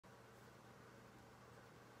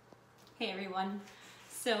Hey everyone.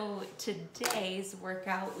 So today's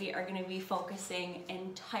workout, we are going to be focusing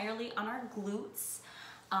entirely on our glutes.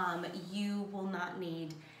 You will not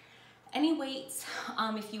need any weights.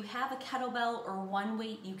 If you have a kettlebell or one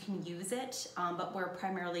weight, you can use it, but we're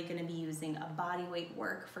primarily going to be using a body weight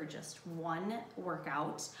work for just one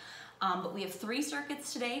workout. But we have 3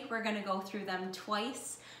 circuits today. We're going to go through them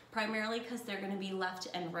twice, primarily because they're going to be left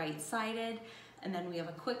and right sided. And then we have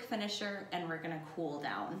a quick finisher and we're going to cool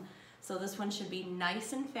down. So this one should be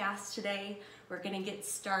nice and fast today. We're going to get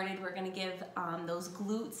started. We're going to give those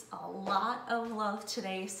glutes a lot of love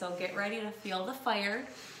today. So get ready to feel the fire.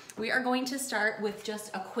 We are going to start with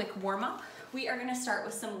just a quick warm up. We are going to start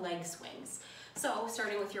with some leg swings. So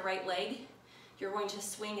starting with your right leg, you're going to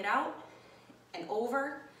swing it out and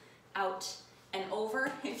over, out and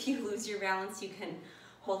over. If you lose your balance, you can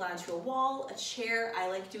hold on to a wall, a chair. I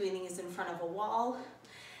like doing these in front of a wall.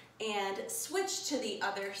 And switch to the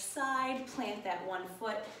other side, plant that one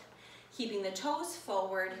foot, keeping the toes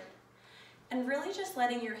forward, and really just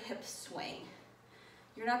letting your hips swing.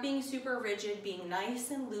 You're not being super rigid, being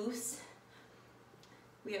nice and loose.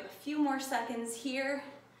 We have a few more seconds here,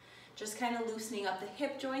 just kind of loosening up the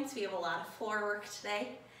hip joints. We have a lot of floor work today.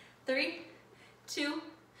 3, 2,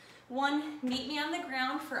 1, meet me on the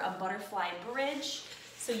ground for a butterfly bridge.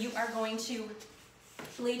 So you are going to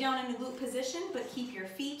lay down in a glute position, but keep your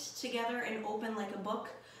feet together and open like a book,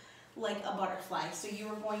 like a butterfly. So you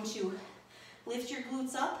are going to lift your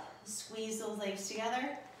glutes up, squeeze those legs together,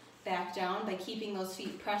 back down by keeping those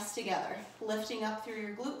feet pressed together. Lifting up through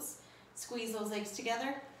your glutes, squeeze those legs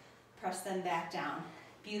together, press them back down.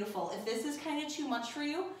 Beautiful. If this is kind of too much for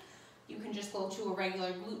you, you can just go to a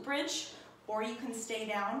regular glute bridge, or you can stay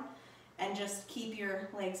down and just keep your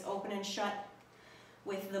legs open and shut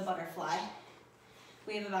with the butterfly.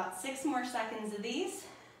 We have about 6 more seconds of these.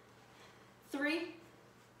 3,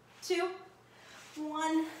 2,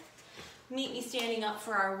 1. Meet me standing up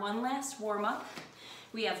for our one last warm up.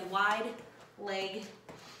 We have wide leg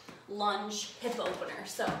lunge hip opener.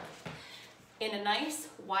 So in a nice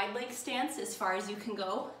wide leg stance as far as you can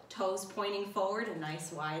go, toes pointing forward, a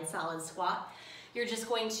nice wide solid squat. You're just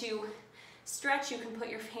going to stretch. You can put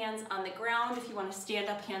your hands on the ground. If you want to stand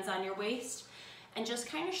up, hands on your waist. And just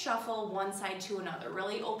kind of shuffle one side to another,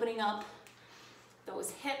 really opening up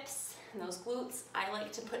those hips and those glutes. I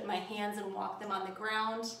like to put my hands and walk them on the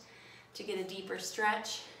ground to get a deeper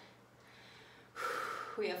stretch.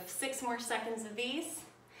 We have 6 more seconds of these.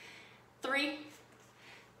 3,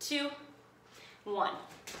 2, 1.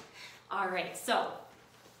 All right, so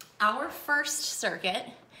our first circuit,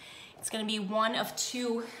 it's gonna be one of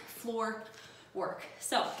 2 floor work.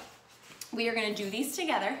 So we are gonna do these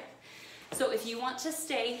together. So if you want to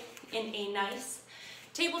stay in a nice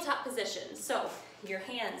tabletop position, so your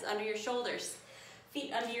hands under your shoulders,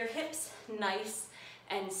 feet under your hips, nice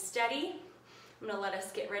and steady. I'm gonna let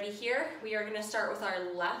us get ready here. We are gonna start with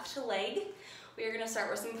our left leg. We are gonna start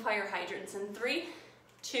with some fire hydrants in 3,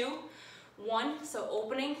 2, 1. So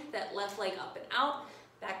opening that left leg up and out,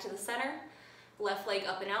 back to the center, left leg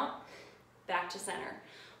up and out, back to center.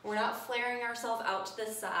 We're not flaring ourselves out to the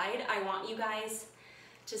side. I want you guys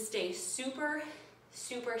to stay super,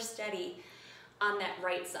 super steady on that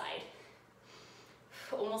right side.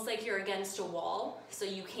 Almost like you're against a wall, so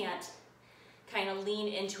you can't kind of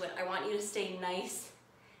lean into it. I want you to stay nice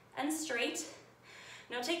and straight.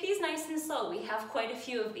 Now take these nice and slow. We have quite a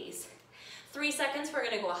few of these. 3 seconds, we're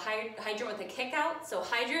gonna go a hydrant with a kick out. So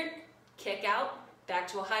hydrant, kick out, back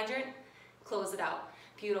to a hydrant, close it out.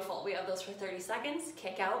 Beautiful, we have those for 30 seconds.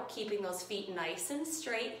 Kick out, keeping those feet nice and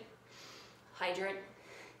straight. Hydrant,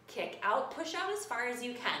 kick out, push out as far as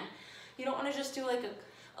you can. You don't want to just do like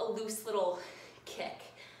a loose little kick.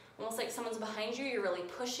 Almost like someone's behind you, you're really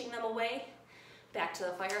pushing them away. Back to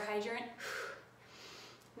the fire hydrant.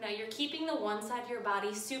 Now you're keeping the one side of your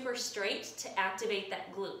body super straight to activate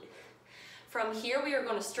that glute. From here we are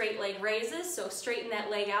going to straight leg raises, so straighten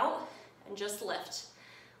that leg out and just lift.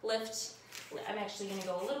 Lift. I'm actually going to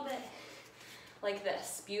go a little bit like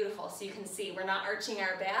this. Beautiful. So you can see we're not arching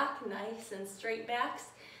our back, nice and straight backs.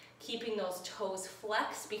 Keeping those toes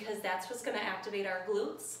flexed because that's what's going to activate our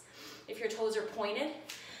glutes. If your toes are pointed,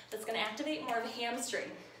 that's going to activate more of a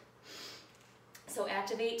hamstring. So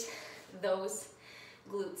activate those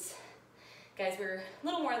glutes. Guys, we're a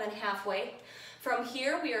little more than halfway. From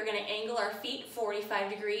here, we are going to angle our feet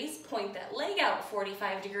 45 degrees, point that leg out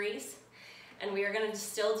 45 degrees, and we are going to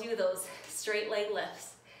still do those straight leg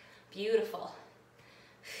lifts. Beautiful.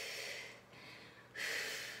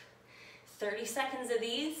 30 seconds of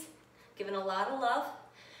these. Giving a lot of love,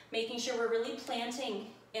 making sure we're really planting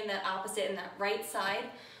in that opposite, in that right side.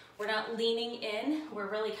 We're not leaning in, we're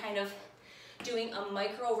really kind of doing a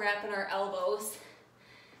micro wrap in our elbows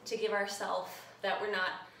to give ourselves that we're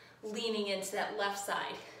not leaning into that left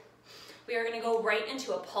side. We are gonna go right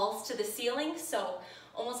into a pulse to the ceiling, so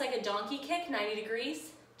almost like a donkey kick, 90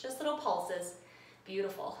 degrees, just little pulses.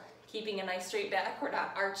 Beautiful. Keeping a nice straight back, we're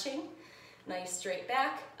not arching. Nice straight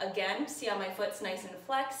back. Again, see how my foot's nice and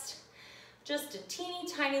flexed. Just a teeny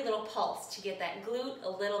tiny little pulse to get that glute, a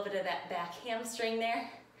little bit of that back hamstring there,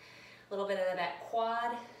 a little bit of that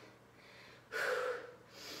quad.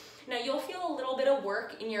 Now you'll feel a little bit of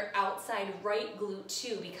work in your outside right glute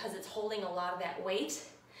too because it's holding a lot of that weight.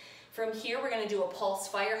 From here, we're gonna do a pulse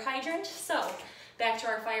fire hydrant. So back to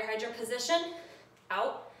our fire hydrant position,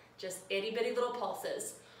 out, just itty bitty little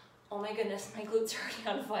pulses. Oh my goodness, my glutes are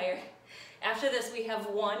already on fire. After this, we have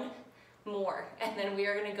one more, and then we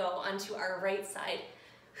are gonna go onto our right side.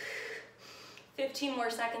 15 more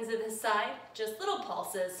seconds of this side, just little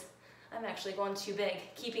pulses. I'm actually going too big,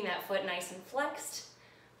 keeping that foot nice and flexed.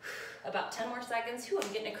 About 10 more seconds. Whew,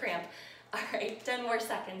 I'm getting a cramp. All right, 10 more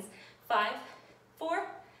seconds. 5, 4,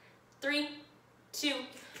 3, 2,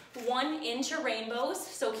 1, into rainbows.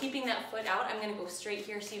 So keeping that foot out, I'm gonna go straight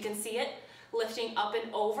here so you can see it. Lifting up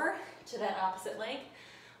and over to that opposite leg.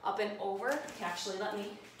 Up and over. Actually, let me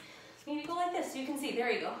maybe go like this so you can see.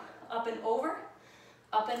 There you go. Up and over,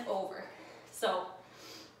 up and over. So,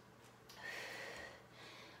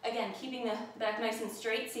 again, keeping the back nice and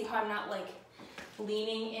straight. See how I'm not like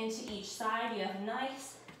leaning into each side. You have a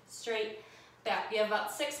nice straight back. You have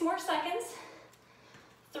about 6 more seconds.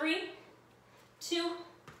 3, 2,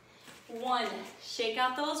 1. Shake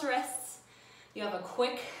out those wrists. You have a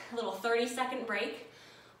quick little 30-second break.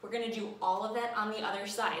 We're gonna do all of that on the other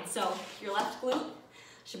side. So your left glute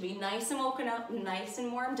should be nice and woken up, nice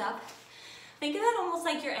and warmed up. Think of that almost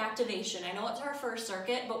like your activation. I know it's our first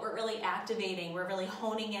circuit, but we're really activating. We're really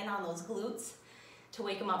honing in on those glutes to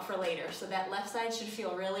wake them up for later. So that left side should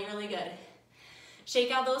feel really, really good.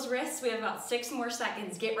 Shake out those wrists. We have about 6 more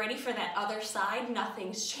seconds. Get ready for that other side.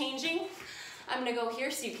 Nothing's changing. I'm gonna go here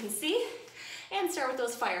so you can see and start with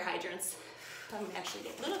those fire hydrants. I'm gonna actually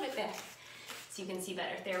get a little bit back so you can see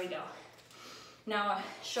better. There we go. Now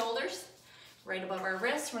shoulders right above our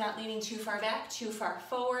wrists. We're not leaning too far back, too far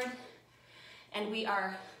forward. And we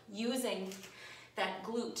are using that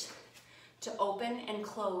glute to open and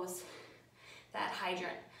close that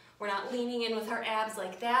hydrant. We're not leaning in with our abs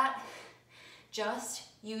like that, just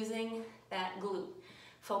using that glute.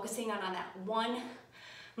 Focusing on that one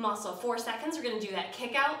muscle. 4 seconds, we're gonna do that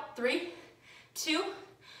kick out. 3, 2,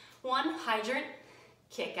 1, hydrant,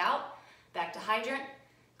 kick out, back to hydrant,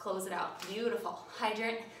 close it out. Beautiful.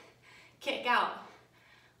 Hydrant, kick out,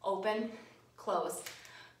 open, close.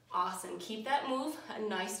 Awesome. Keep that move, a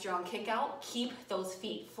nice strong kick out. Keep those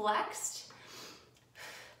feet flexed.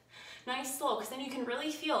 Nice slow, because then you can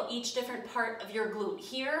really feel each different part of your glute.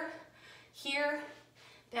 Here, here,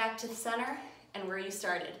 back to the center, and where you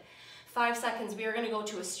started. 5 seconds, we are gonna go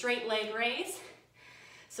to a straight leg raise.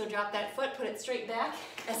 So drop that foot, put it straight back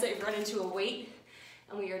as I run into a weight,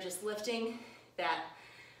 and we are just lifting that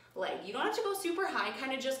leg. You don't have to go super high,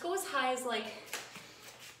 kind of just go as high as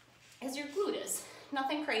as your glute is.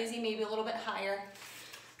 Nothing crazy, maybe a little bit higher.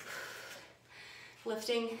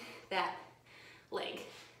 Lifting that leg.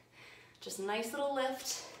 Just a nice little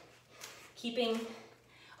lift, keeping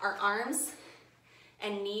our arms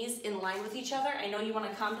and knees in line with each other. I know you want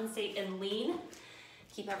to compensate and lean.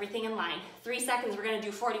 Keep everything in line. 3 seconds, we're gonna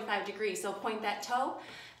do 45 degrees. So point that toe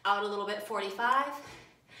out a little bit, 45,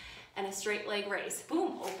 and a straight leg raise.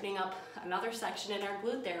 Boom, opening up another section in our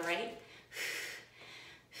glute there, right?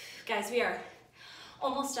 Guys, we are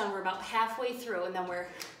almost done. We're about halfway through, and then we're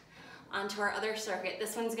onto our other circuit.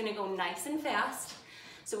 This one's gonna go nice and fast.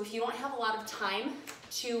 So if you don't have a lot of time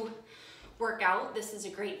to work out, this is a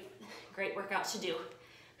great workout to do.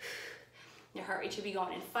 Your heart rate should be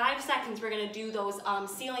going in 5 seconds. We're gonna do those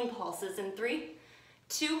ceiling pulses in 3,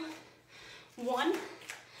 2, 1.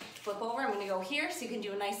 Flip over, I'm gonna go here so you can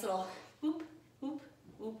do a nice little whoop, whoop,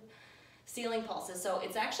 whoop. Ceiling pulses. So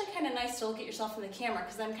it's actually kind of nice to look at yourself in the camera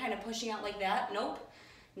because I'm kind of pushing out like that. Nope.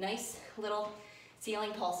 Nice little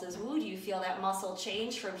ceiling pulses. Ooh, do you feel that muscle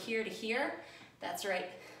change from here to here? That's right.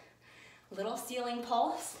 Little ceiling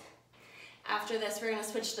pulse. After this, we're gonna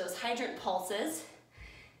switch those hydrant pulses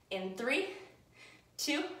in 3,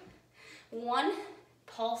 2, 1.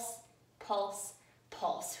 Pulse, pulse,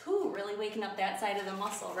 pulse. Ooh, really waking up that side of the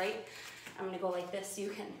muscle, right? I'm gonna go like this so you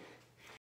can